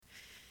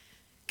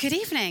Good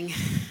evening,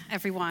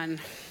 everyone.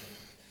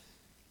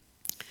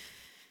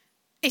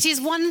 It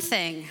is one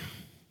thing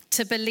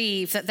to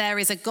believe that there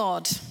is a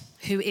God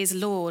who is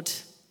Lord,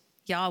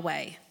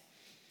 Yahweh,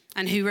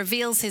 and who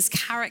reveals his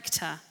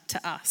character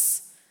to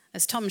us,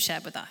 as Tom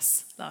shared with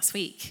us last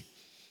week.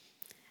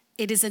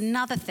 It is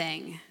another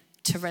thing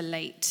to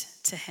relate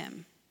to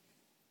him.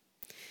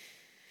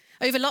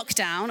 Over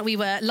lockdown, we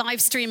were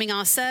live streaming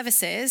our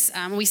services.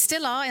 We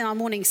still are in our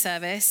morning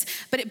service,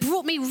 but it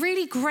brought me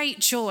really great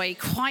joy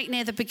quite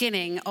near the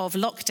beginning of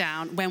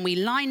lockdown when we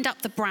lined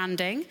up the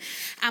branding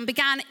and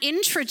began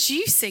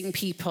introducing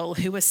people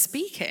who were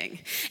speaking.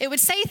 It would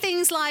say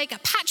things like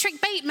Patrick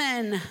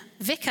Bateman,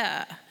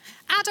 vicar;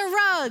 Ada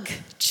Rugg,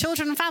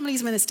 Children and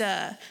Families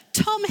Minister;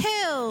 Tom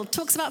Hill,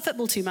 talks about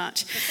football too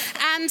much.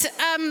 And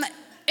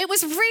it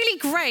was really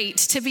great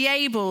to be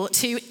able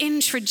to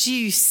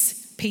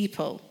introduce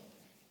people.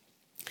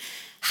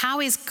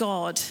 How is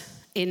God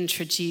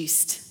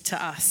introduced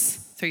to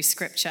us through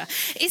Scripture?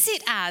 Is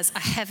it as a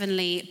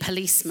heavenly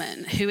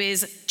policeman who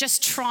is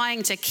just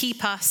trying to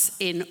keep us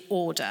in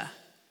order?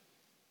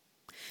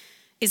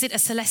 Is it a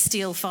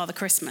celestial Father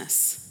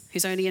Christmas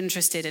who's only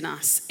interested in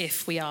us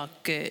if we are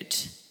good?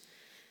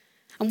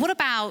 And what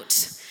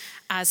about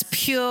as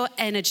pure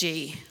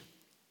energy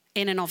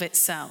in and of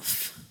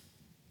itself?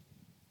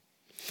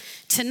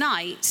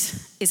 Tonight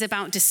is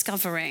about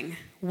discovering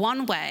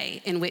one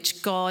way in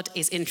which God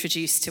is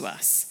introduced to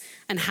us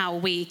and how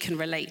we can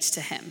relate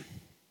to him.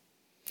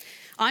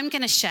 I'm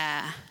going to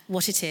share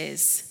what it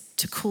is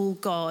to call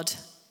God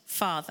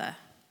Father,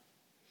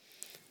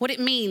 what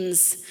it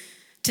means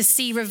to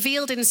see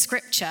revealed in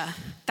Scripture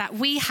that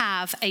we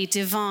have a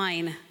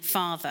divine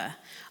Father,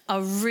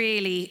 a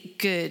really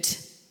good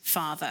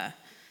Father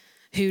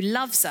who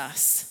loves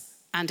us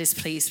and is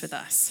pleased with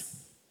us.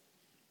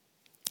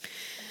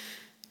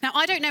 Now,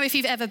 I don't know if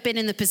you've ever been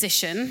in the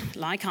position,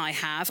 like I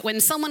have,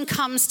 when someone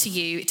comes to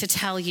you to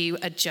tell you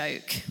a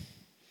joke,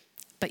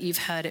 but you've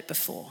heard it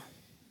before.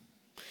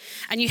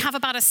 And you have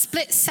about a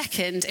split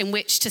second in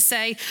which to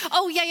say,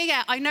 oh,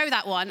 yeah, I know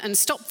that one, and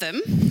stop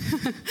them.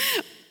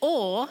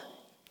 Or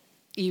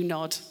you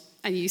nod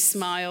and you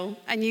smile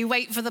and you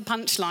wait for the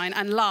punchline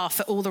and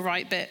laugh at all the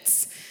right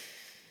bits.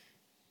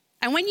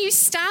 And when you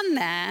stand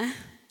there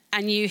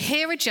and you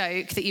hear a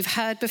joke that you've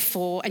heard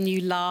before and you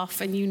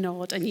laugh and you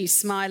nod and you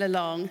smile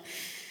along,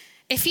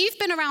 if you've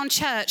been around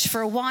church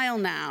for a while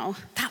now,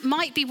 that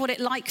might be what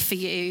it's like for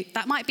you.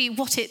 That might be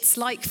what it's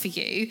like for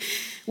you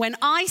when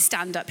I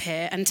stand up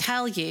here and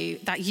tell you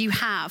that you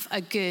have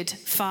a good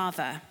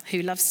Father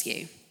who loves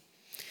you.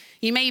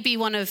 You may be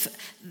one of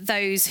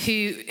those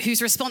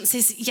whose response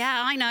is,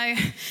 yeah, I know.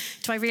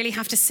 Do I really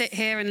have to sit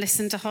here and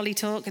listen to Holly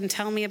talk and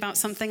tell me about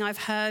something I've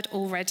heard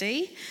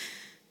already?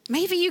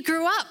 Maybe you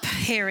grew up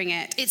hearing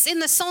it. It's in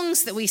the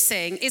songs that we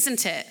sing,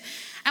 isn't it?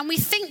 And we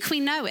think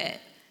we know it.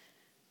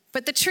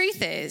 But the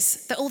truth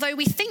is that although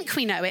we think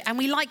we know it and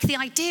we like the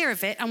idea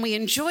of it and we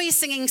enjoy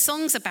singing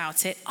songs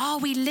about it, are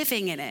we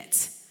living in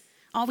it?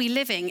 Are we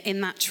living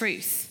in that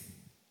truth?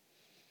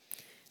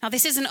 Now,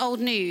 this isn't old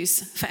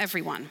news for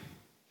everyone.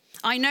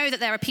 I know that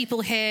there are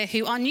people here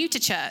who are new to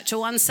church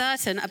or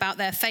uncertain about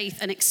their faith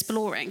and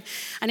exploring.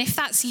 And if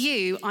that's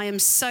you, I am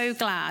so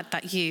glad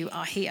that you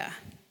are here.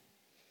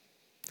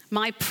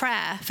 My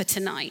prayer for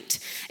tonight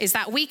is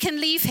that we can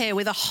leave here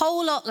with a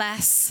whole lot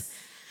less,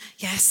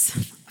 yes,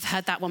 I've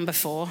heard that one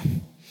before,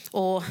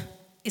 or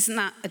isn't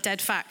that a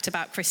dead fact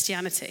about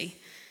Christianity?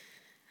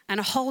 And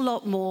a whole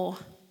lot more,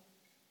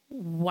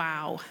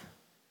 wow,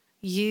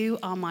 you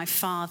are my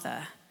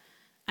Father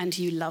and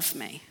you love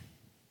me.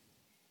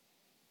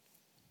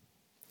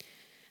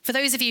 For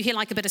those of you who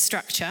like a bit of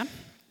structure,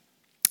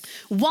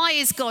 why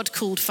is God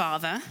called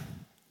Father?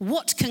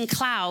 What can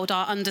cloud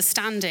our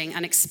understanding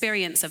and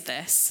experience of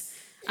this?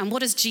 And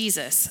what does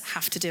Jesus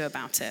have to do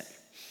about it?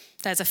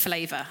 There's a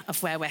flavor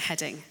of where we're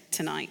heading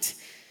tonight.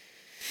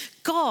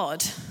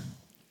 God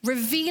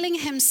revealing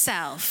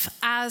himself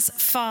as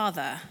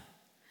Father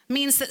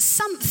means that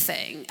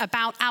something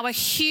about our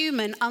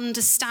human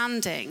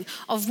understanding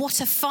of what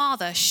a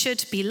father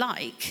should be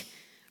like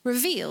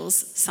reveals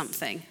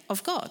something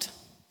of God.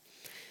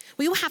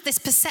 We all have this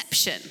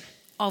perception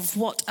of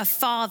what a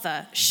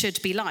father should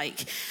be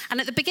like. And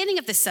at the beginning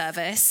of this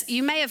service,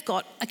 you may have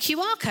got a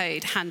QR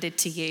code handed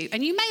to you,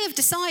 and you may have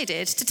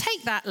decided to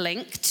take that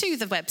link to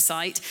the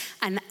website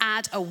and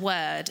add a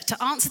word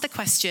to answer the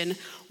question,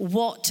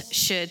 what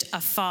should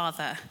a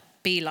father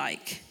be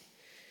like?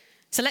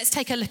 So let's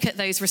take a look at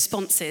those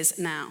responses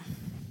now.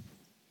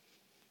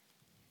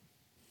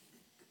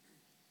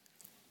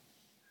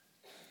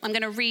 I'm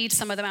going to read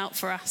some of them out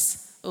for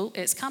us. Oh,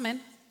 it's coming.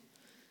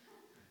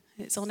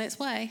 It's on its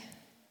way.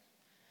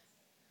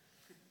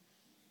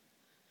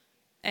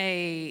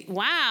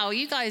 Wow,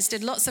 you guys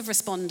did lots of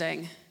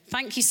responding.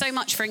 Thank you so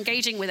much for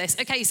engaging with us.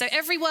 Okay, so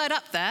every word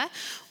up there,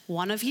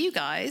 one of you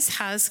guys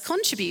has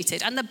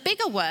contributed. And the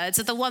bigger words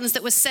are the ones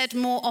that were said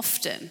more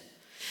often.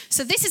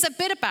 So this is a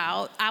bit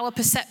about our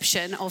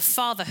perception of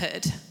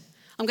fatherhood.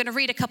 I'm going to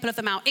read a couple of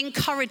them out.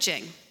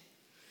 Encouraging,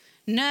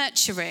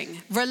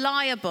 nurturing,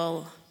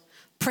 reliable,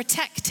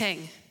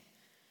 protecting,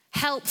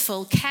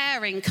 helpful,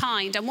 caring,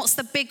 kind. And what's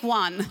the big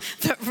one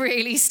that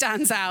really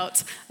stands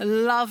out?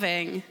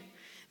 Loving.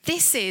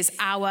 This is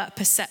our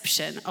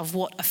perception of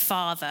what a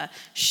father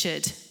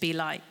should be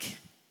like.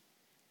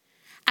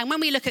 And when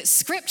we look at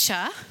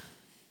Scripture,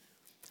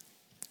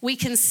 we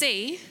can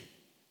see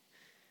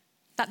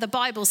that the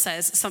Bible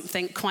says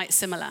something quite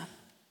similar.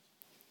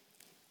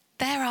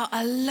 There are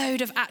a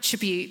load of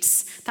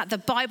attributes that the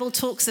Bible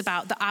talks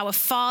about that our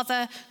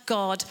Father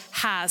God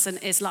has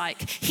and is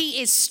like.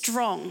 He is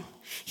strong.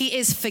 He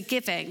is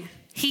forgiving.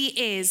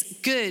 He is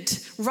good,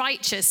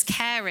 righteous,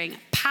 caring,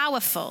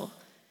 powerful.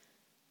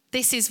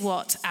 This is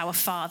what our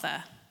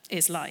Father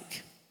is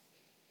like.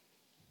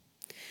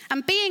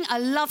 And being a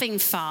loving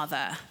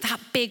father, that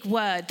big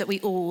word that we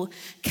all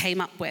came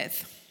up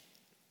with,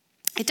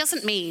 it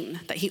doesn't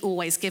mean that he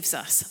always gives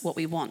us what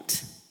we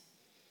want.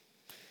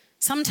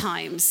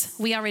 Sometimes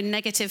we are in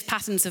negative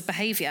patterns of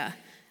behavior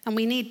and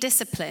we need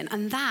discipline,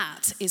 and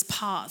that is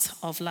part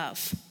of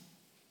love.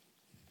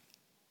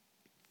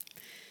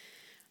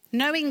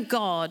 Knowing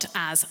God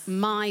as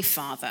my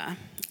Father,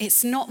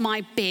 it's not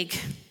my big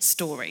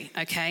story,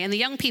 okay? And the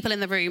young people in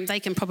the room, they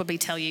can probably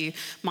tell you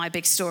my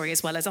big story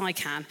as well as I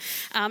can.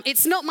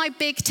 It's not my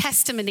big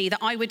testimony that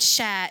I would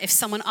share if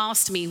someone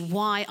asked me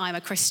why I'm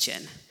a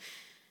Christian.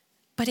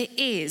 But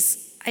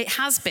it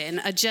has been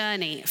a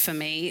journey for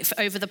me for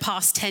over the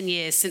past 10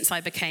 years since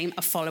I became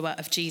a follower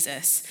of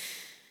Jesus.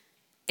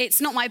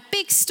 It's not my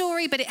big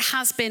story, but it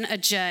has been a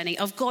journey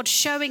of God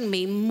showing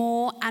me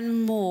more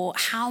and more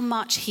how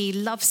much he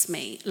loves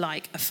me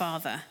like a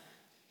father.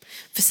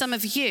 For some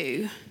of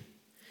you,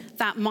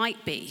 that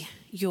might be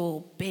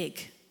your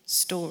big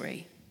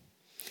story.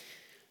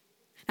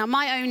 Now,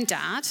 my own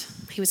dad,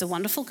 he was a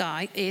wonderful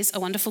guy, is a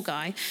wonderful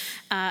guy.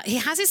 He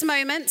has his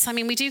moments. I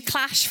mean, we do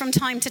clash from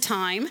time to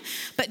time.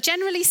 But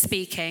generally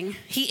speaking,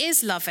 he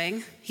is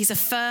loving, he's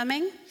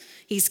affirming,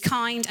 he's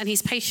kind, and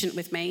he's patient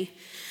with me.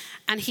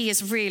 And he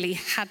has really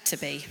had to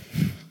be.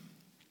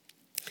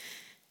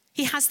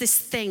 He has this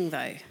thing,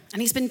 though,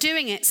 and he's been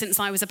doing it since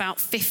I was about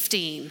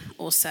 15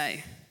 or so,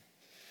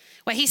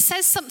 where he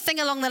says something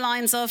along the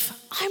lines of,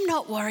 "I'm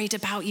not worried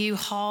about you,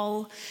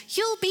 Hol.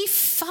 You'll be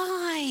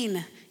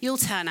fine. You'll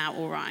turn out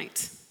all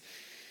right."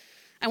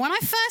 And when I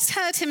first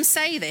heard him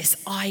say this,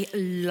 I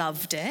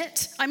loved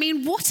it. I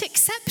mean, what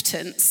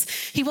acceptance.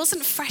 He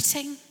wasn't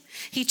fretting.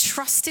 He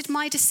trusted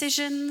my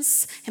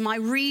decisions, and my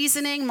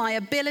reasoning, my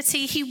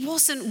ability. He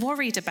wasn't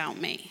worried about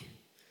me.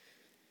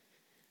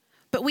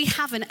 But we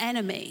have an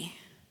enemy,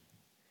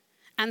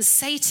 and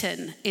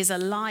Satan is a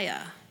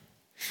liar.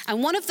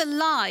 And one of the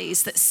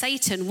lies that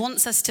Satan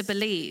wants us to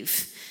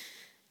believe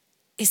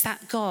is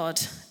that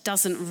God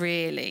doesn't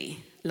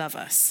really love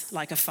us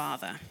like a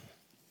father.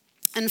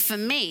 And for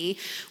me,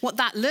 what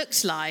that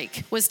looked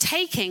like was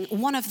taking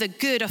one of the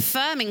good,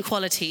 affirming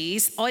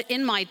qualities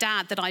in my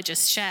dad that I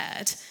just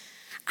shared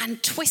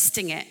and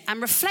twisting it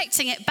and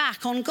reflecting it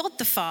back on God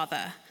the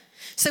Father.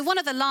 So one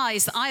of the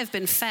lies that I have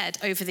been fed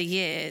over the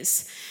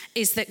years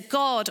is that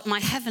God, my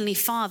heavenly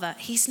Father,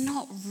 he's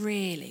not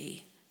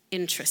really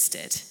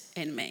interested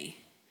in me.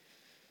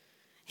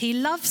 He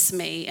loves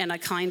me in a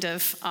kind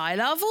of, I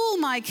love all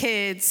my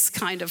kids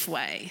kind of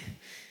way,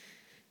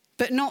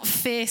 but not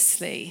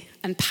fiercely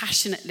and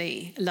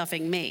passionately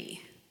loving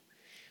me.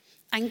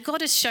 And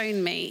God has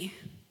shown me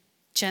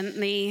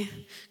gently,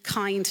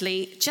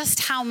 kindly,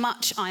 just how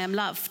much I am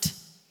loved,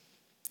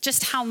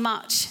 just how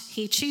much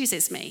he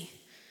chooses me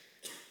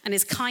and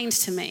is kind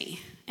to me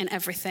in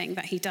everything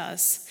that he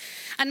does.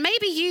 And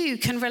maybe you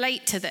can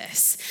relate to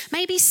this.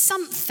 Maybe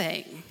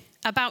something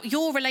about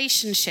your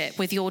relationship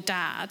with your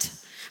dad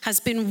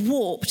has been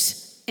warped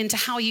into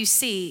how you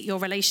see your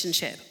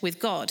relationship with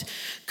God.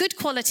 Good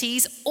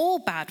qualities or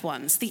bad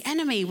ones, the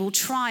enemy will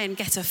try and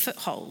get a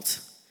foothold.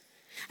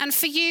 And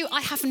for you,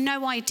 I have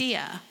no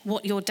idea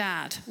what your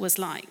dad was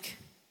like.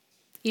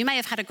 You may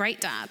have had a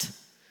great dad,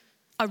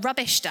 a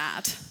rubbish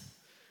dad,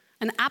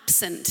 an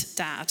absent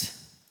dad.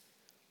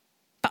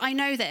 But I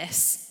know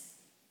this.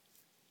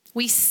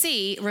 We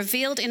see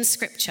revealed in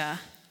Scripture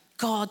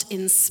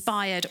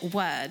God-inspired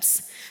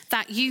words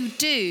that you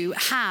do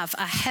have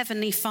a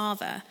heavenly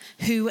Father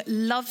who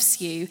loves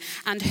you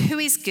and who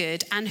is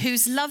good and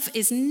whose love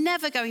is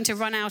never going to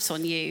run out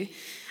on you,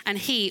 and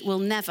he will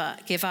never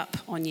give up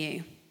on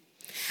you.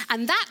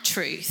 And that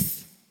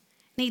truth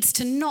needs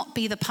to not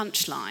be the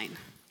punchline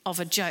of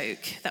a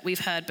joke that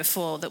we've heard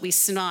before, that we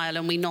smile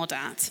and we nod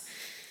at.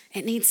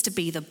 It needs to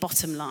be the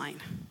bottom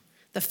line,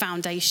 the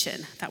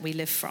foundation that we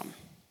live from.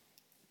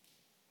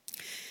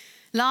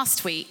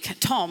 Last week,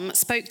 Tom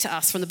spoke to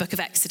us from the book of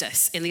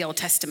Exodus in the Old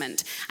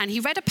Testament, and he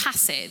read a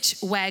passage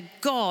where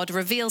God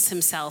reveals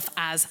himself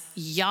as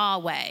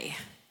Yahweh,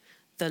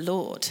 the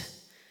Lord.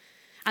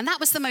 And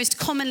that was the most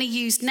commonly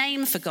used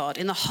name for God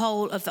in the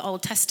whole of the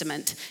Old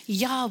Testament.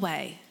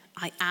 Yahweh,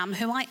 I am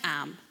who I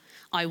am.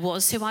 I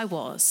was who I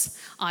was.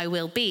 I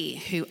will be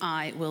who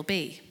I will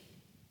be.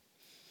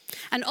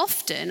 And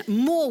often,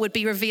 more would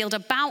be revealed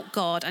about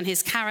God and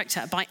his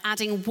character by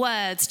adding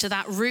words to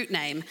that root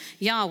name,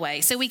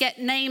 Yahweh. So we get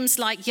names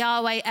like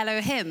Yahweh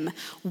Elohim,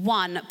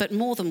 one but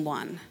more than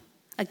one,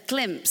 a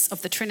glimpse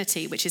of the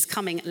Trinity, which is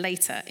coming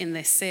later in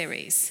this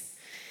series.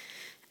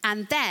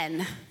 And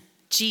then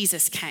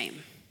Jesus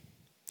came.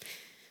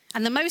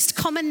 And the most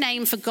common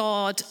name for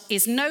God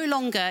is no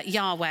longer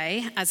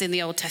Yahweh, as in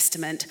the Old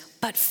Testament,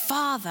 but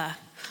Father.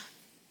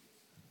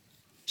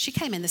 She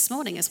came in this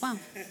morning as well,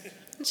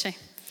 didn't she?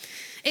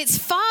 It's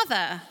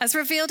Father, as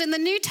revealed in the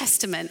New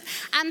Testament.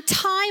 And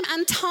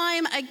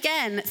time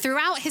again,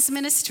 throughout his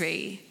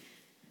ministry,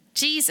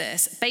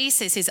 Jesus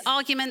bases his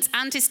arguments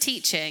and his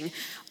teaching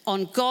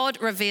on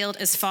God revealed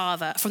as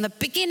Father. From the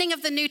beginning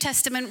of the New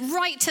Testament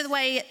right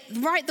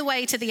the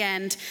way to the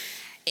end,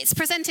 it's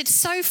presented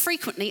so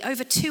frequently,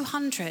 over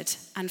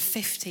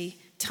 250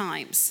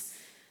 times,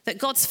 that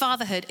God's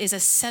fatherhood is a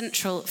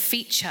central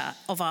feature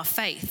of our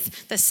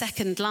faith, the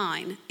second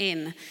line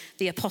in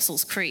the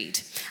Apostles'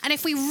 Creed. And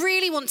if we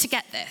really want to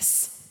get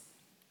this,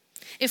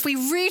 if we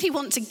really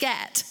want to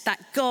get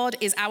that God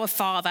is our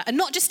Father, and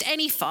not just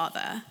any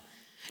father,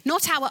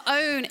 not our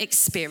own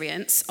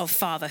experience of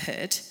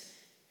fatherhood,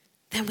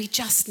 then we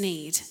just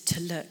need to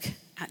look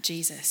at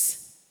Jesus.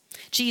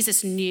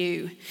 Jesus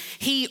knew,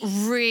 he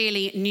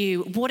really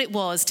knew what it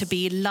was to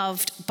be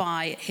loved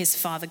by his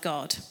Father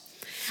God.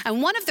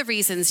 And one of the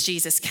reasons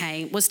Jesus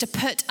came was to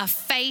put a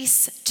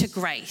face to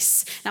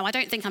grace. Now, I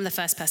don't think I'm the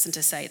first person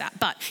to say that,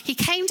 but he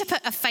came to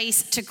put a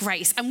face to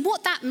grace. And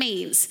what that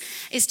means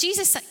is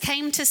Jesus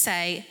came to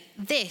say,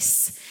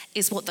 this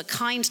is what the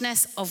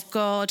kindness of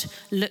God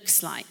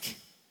looks like.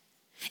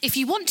 If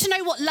you want to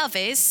know what love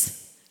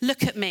is,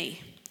 look at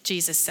me,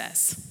 Jesus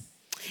says.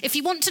 If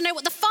you want to know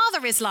what the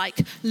Father is like,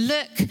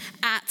 look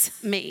at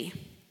me.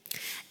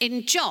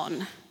 In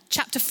John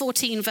chapter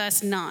 14,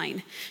 verse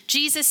 9,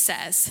 Jesus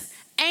says,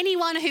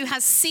 anyone who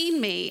has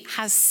seen me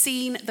has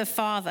seen the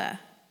Father.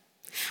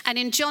 And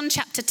in John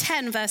chapter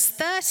 10, verse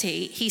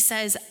 30, he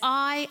says,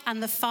 I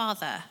and the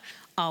Father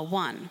are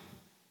one.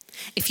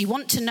 If you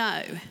want to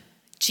know,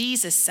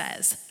 Jesus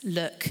says,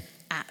 look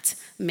at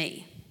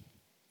me.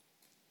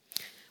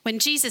 When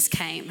Jesus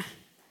came,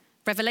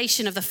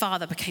 revelation of the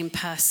Father became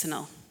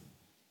personal.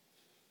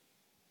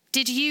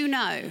 Did you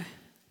know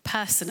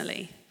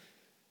personally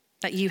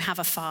that you have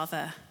a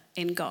Father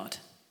in God?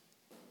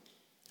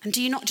 And do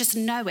you not just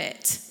know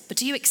it, but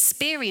do you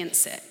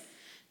experience it?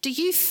 Do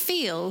you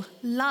feel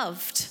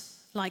loved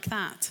like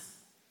that?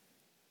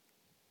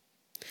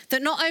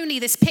 That not only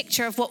this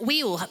picture of what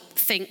we all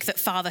think that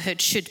fatherhood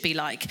should be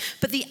like,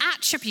 but the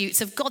attributes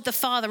of God the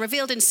Father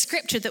revealed in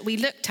Scripture that we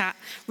looked at,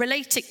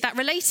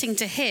 relating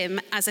to him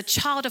as a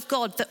child of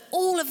God, that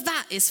all of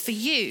that is for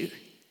you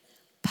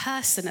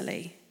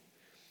personally.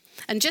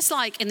 And just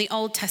like in the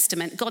Old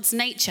Testament, God's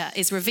nature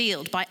is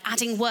revealed by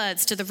adding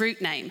words to the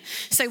root name.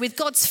 So with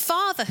God's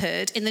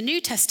fatherhood in the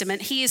New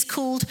Testament, he is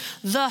called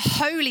the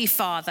Holy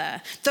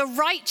Father, the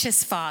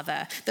Righteous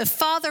Father, the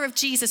Father of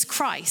Jesus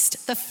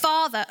Christ, the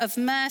Father of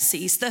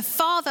mercies, the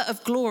Father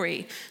of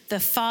glory, the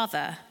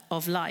Father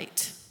of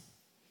light.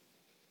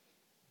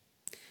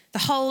 The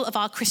whole of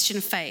our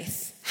Christian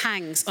faith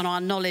hangs on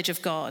our knowledge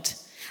of God.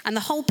 And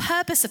the whole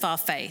purpose of our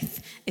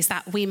faith is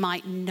that we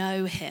might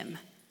know him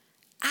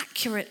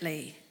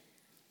accurately,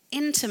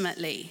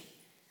 intimately,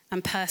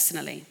 and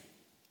personally.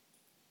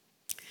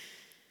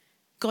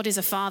 God is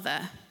a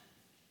father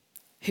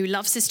who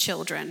loves his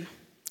children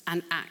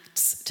and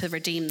acts to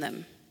redeem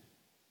them.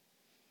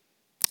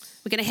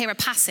 We're going to hear a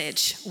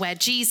passage where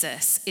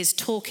Jesus is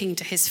talking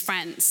to his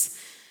friends,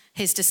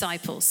 his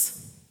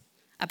disciples,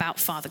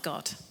 about Father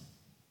God.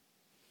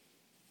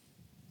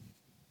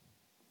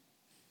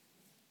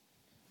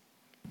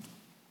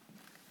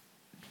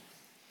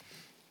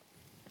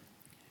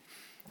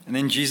 And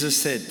then Jesus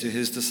said to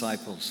his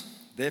disciples,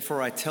 therefore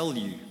I tell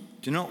you,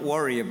 do not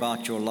worry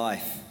about your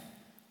life,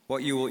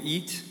 what you will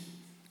eat,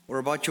 or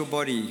about your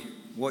body,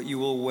 what you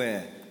will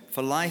wear.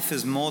 For life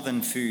is more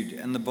than food,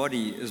 and the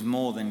body is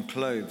more than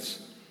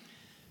clothes.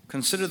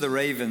 Consider the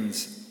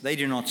ravens, they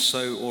do not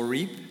sow or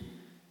reap,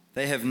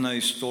 they have no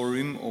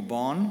storeroom or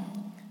barn,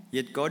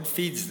 yet God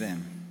feeds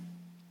them.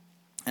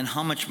 And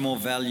how much more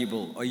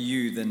valuable are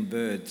you than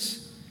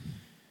birds?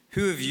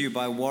 Who of you,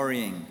 by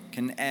worrying,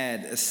 can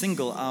add a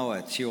single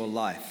hour to your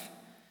life?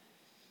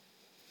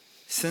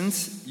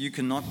 Since you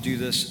cannot do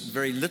this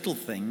very little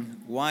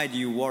thing, why do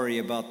you worry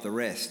about the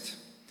rest?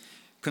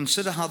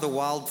 Consider how the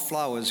wild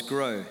flowers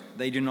grow.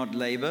 They do not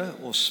labor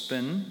or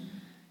spin.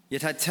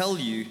 Yet I tell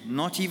you,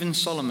 not even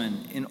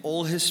Solomon in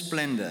all his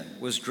splendor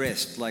was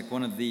dressed like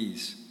one of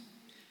these.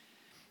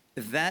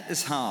 If that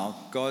is how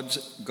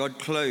God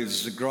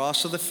clothes the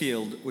grass of the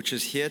field, which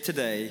is here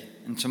today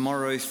and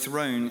tomorrow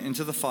thrown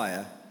into the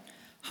fire,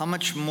 how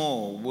much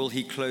more will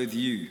he clothe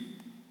you,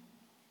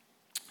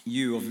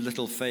 you of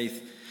little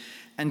faith?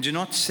 And do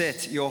not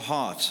set your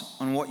heart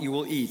on what you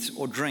will eat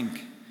or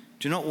drink.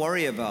 Do not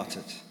worry about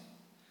it.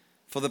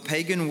 For the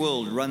pagan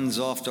world runs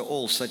after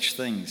all such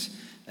things,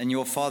 and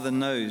your Father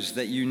knows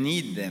that you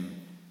need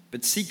them.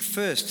 But seek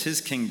first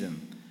his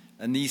kingdom,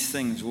 and these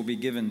things will be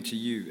given to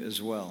you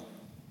as well.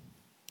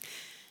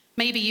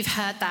 Maybe you've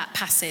heard that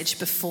passage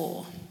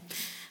before,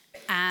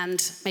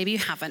 and maybe you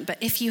haven't, but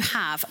if you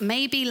have,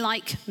 maybe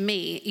like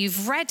me,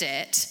 you've read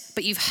it,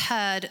 but you've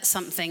heard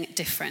something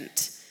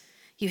different.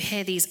 You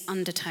hear these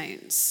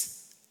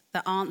undertones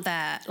that aren't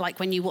there, like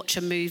when you watch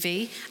a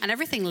movie and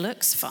everything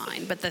looks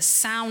fine, but the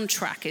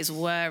soundtrack is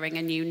whirring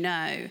and you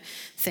know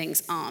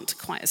things aren't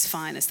quite as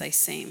fine as they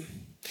seem.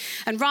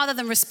 And rather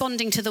than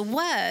responding to the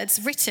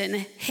words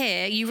written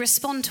here, you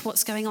respond to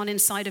what's going on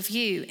inside of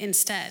you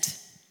instead.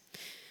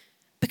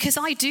 Because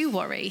I do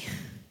worry.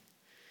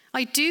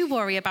 I do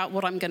worry about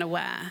what I'm going to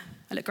wear.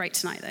 I look great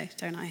tonight though,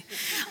 don't I?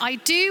 I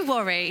do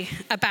worry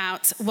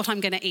about what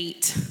I'm going to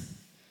eat.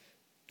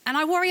 And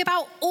I worry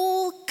about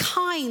all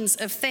kinds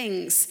of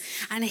things.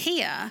 And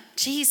here,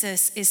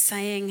 Jesus is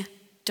saying,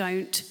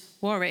 don't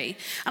worry.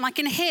 And I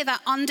can hear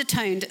that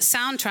undertoned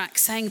soundtrack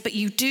saying, but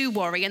you do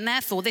worry, and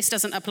therefore this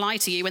doesn't apply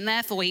to you, and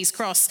therefore he's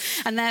cross,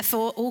 and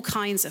therefore all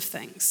kinds of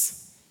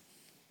things.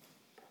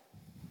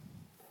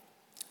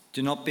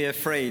 Do not be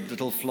afraid,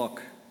 little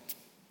flock,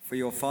 for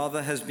your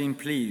Father has been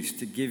pleased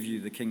to give you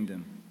the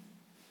kingdom.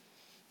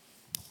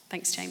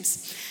 Thanks,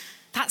 James.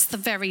 That's the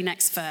very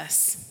next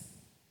verse.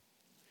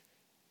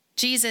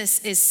 Jesus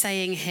is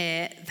saying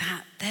here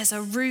that there's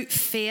a root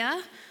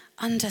fear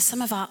under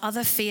some of our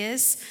other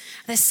fears.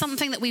 There's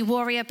something that we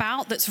worry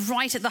about that's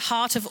right at the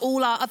heart of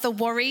all our other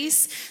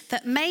worries,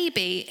 that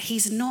maybe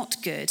he's not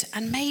good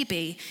and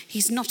maybe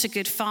he's not a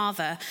good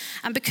father.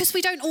 And because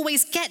we don't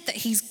always get that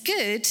he's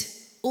good,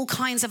 all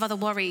kinds of other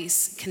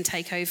worries can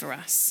take over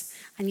us.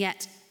 And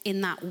yet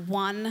in that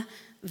one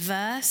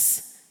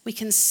verse, we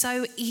can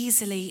so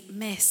easily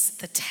miss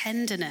the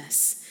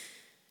tenderness.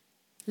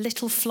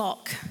 Little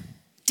flock,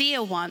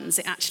 dear ones,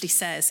 it actually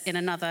says in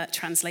another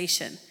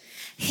translation.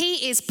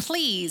 He is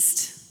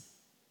pleased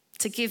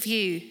to give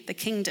you the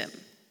kingdom.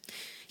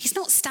 He's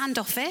not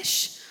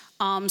standoffish,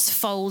 arms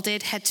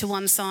folded, head to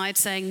one side,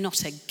 saying,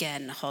 not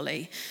again,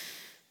 Holly.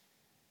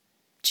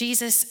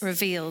 Jesus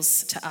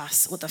reveals to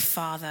us what the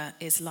Father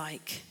is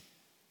like.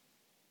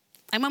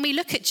 And when we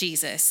look at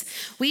Jesus,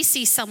 we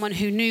see someone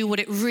who knew what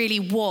it really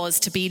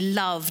was to be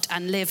loved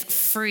and live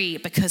free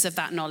because of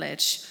that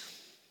knowledge.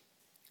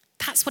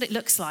 That's what it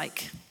looks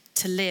like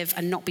to live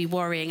and not be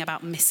worrying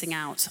about missing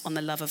out on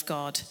the love of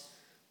God.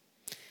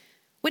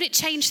 Would it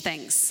change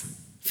things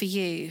for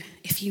you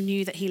if you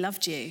knew that he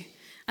loved you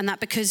and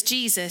that because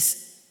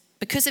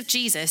of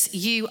Jesus,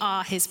 you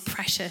are his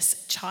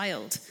precious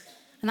child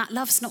and that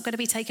love's not going to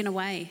be taken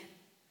away?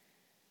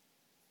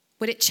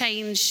 Would it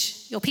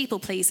change your people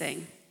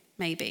pleasing,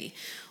 maybe,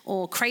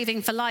 or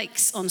craving for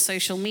likes on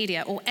social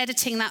media, or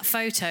editing that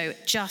photo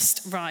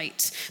just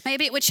right?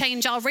 Maybe it would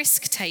change our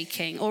risk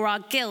taking or our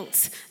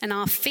guilt and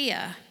our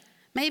fear.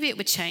 Maybe it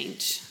would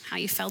change how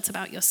you felt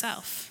about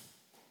yourself.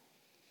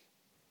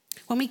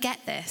 When we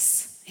get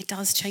this, it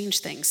does change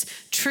things.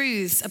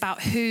 Truths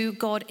about who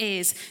God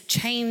is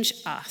change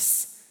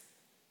us.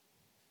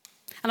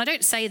 And I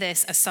don't say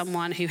this as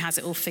someone who has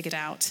it all figured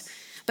out,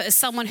 but as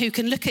someone who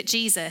can look at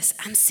Jesus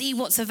and see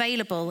what's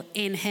available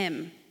in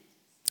him.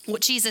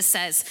 What Jesus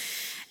says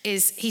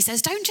is, he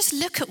says, don't just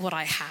look at what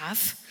I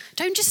have.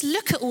 Don't just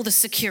look at all the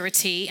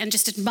security and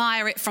just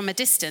admire it from a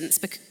distance.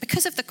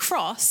 Because of the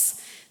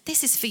cross,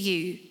 this is for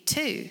you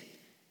too.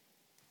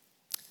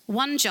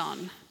 1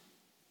 John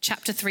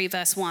chapter 3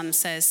 verse 1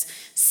 says,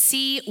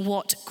 see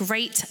what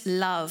great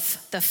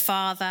love the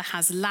Father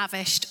has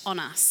lavished on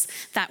us,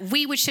 that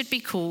we should be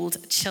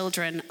called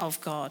children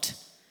of God.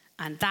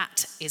 And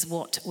that is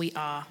what we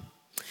are.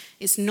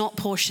 It's not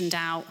portioned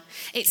out.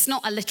 It's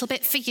not a little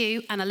bit for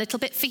you and a little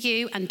bit for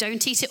you and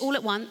don't eat it all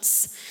at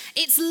once.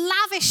 It's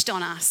lavished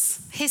on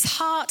us. His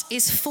heart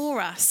is for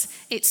us.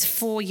 It's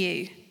for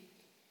you.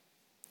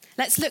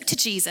 Let's look to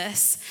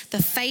Jesus,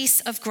 the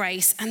face of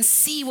grace, and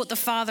see what the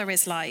Father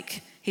is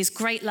like. His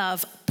great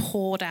love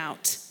poured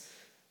out.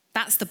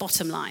 That's the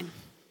bottom line.